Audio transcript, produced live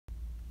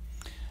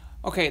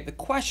Okay, the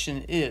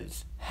question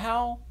is,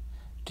 how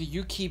do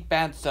you keep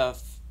bad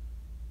stuff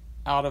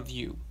out of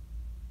you?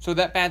 So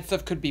that bad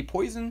stuff could be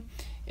poison,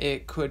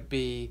 it could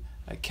be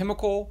a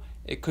chemical,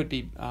 it could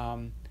be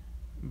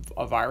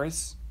a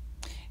virus.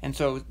 And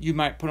so you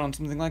might put on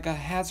something like a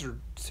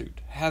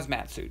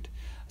hazmat suit.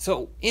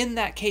 So in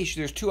that case,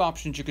 there's two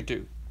options you could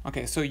do.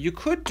 Okay, so you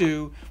could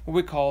do what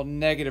we call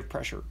negative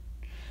pressure.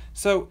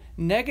 So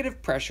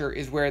negative pressure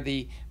is where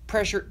the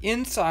pressure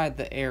inside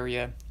the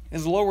area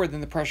is lower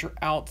than the pressure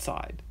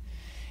outside.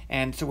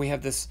 And so we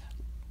have this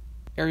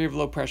area of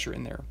low pressure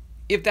in there.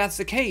 If that's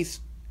the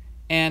case,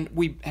 and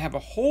we have a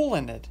hole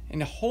in it,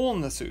 and a hole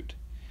in the suit,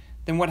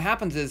 then what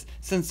happens is,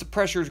 since the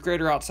pressure is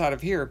greater outside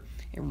of here,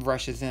 it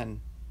rushes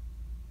in.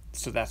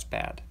 So that's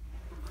bad.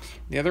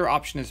 The other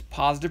option is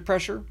positive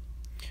pressure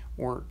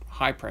or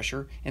high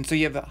pressure. And so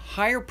you have a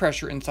higher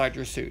pressure inside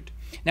your suit.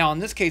 Now in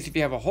this case, if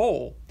you have a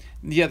hole,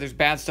 yeah, there's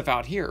bad stuff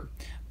out here.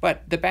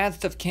 But the bad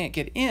stuff can't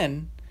get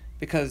in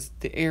because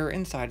the air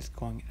inside is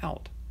going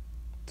out.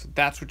 So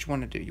that's what you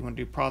want to do. You want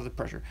to do positive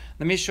pressure.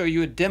 Let me show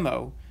you a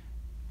demo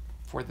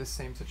for this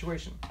same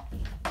situation.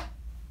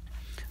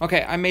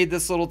 Okay, I made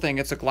this little thing.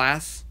 It's a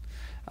glass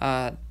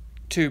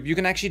tube. You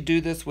can actually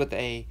do this with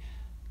a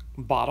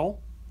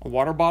bottle, a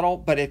water bottle,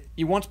 but if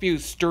you want to be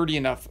sturdy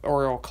enough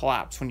or it'll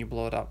collapse when you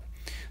blow it up.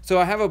 So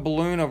I have a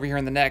balloon over here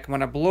in the neck.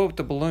 When I blow up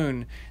the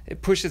balloon,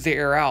 it pushes the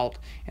air out,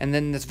 and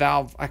then this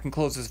valve, I can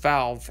close this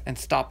valve and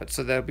stop it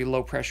so there'll be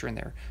low pressure in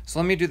there. So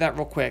let me do that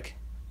real quick.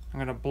 I'm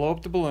going to blow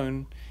up the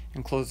balloon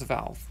and close the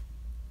valve.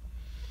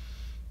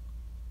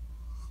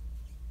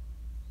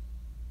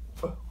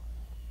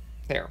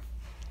 There.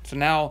 So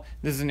now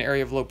this is an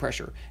area of low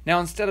pressure. Now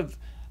instead of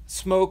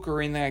smoke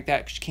or anything like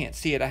that, because you can't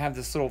see it, I have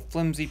this little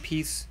flimsy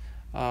piece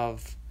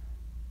of,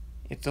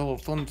 it's a little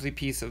flimsy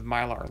piece of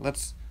mylar.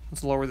 Let's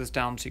lower this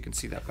down so you can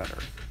see that better.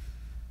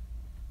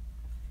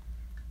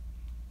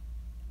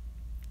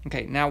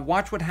 Okay, now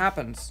watch what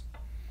happens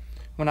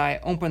when I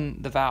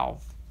open the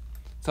valve.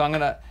 So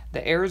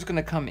the air is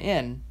gonna come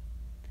in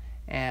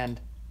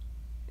and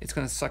it's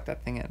gonna suck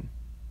that thing in.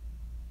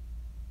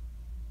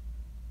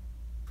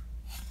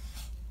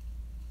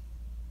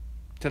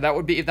 So that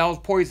would be, if that was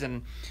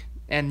poison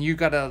and you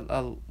got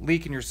a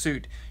leak in your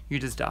suit, you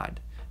just died.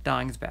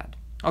 Dying is bad.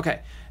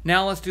 Okay,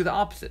 now let's do the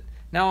opposite.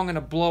 Now I'm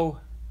gonna blow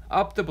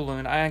up the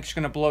balloon. I'm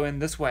actually gonna blow in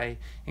this way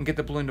and get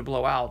the balloon to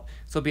blow out.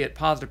 So it'll be at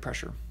positive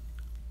pressure.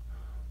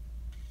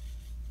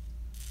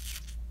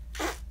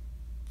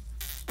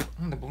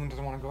 The balloon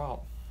doesn't want to go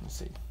out. Let's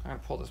see. I'm gonna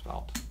pull this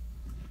out.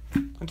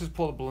 I'll just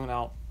pull the balloon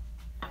out.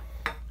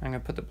 I'm gonna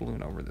put the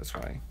balloon over this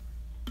way.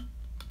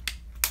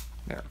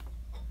 There.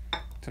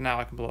 So now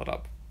I can blow it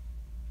up.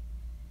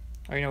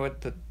 Oh, you know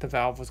what? The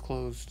valve was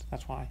closed.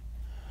 That's why.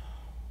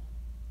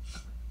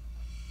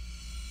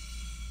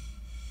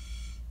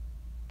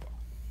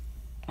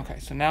 Okay,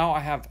 so now I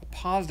have a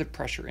positive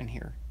pressure in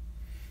here.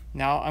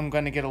 Now I'm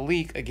going to get a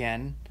leak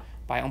again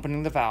by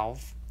opening the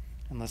valve.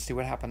 And let's see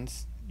what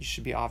happens. It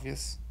should be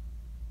obvious.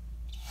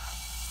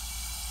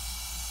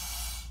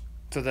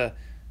 So the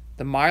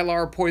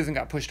mylar poison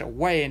got pushed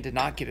away and did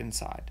not get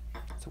inside.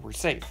 So we're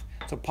safe.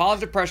 So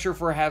positive pressure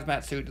for a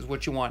hazmat suit is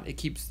what you want. It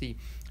keeps the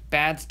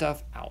bad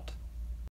stuff out.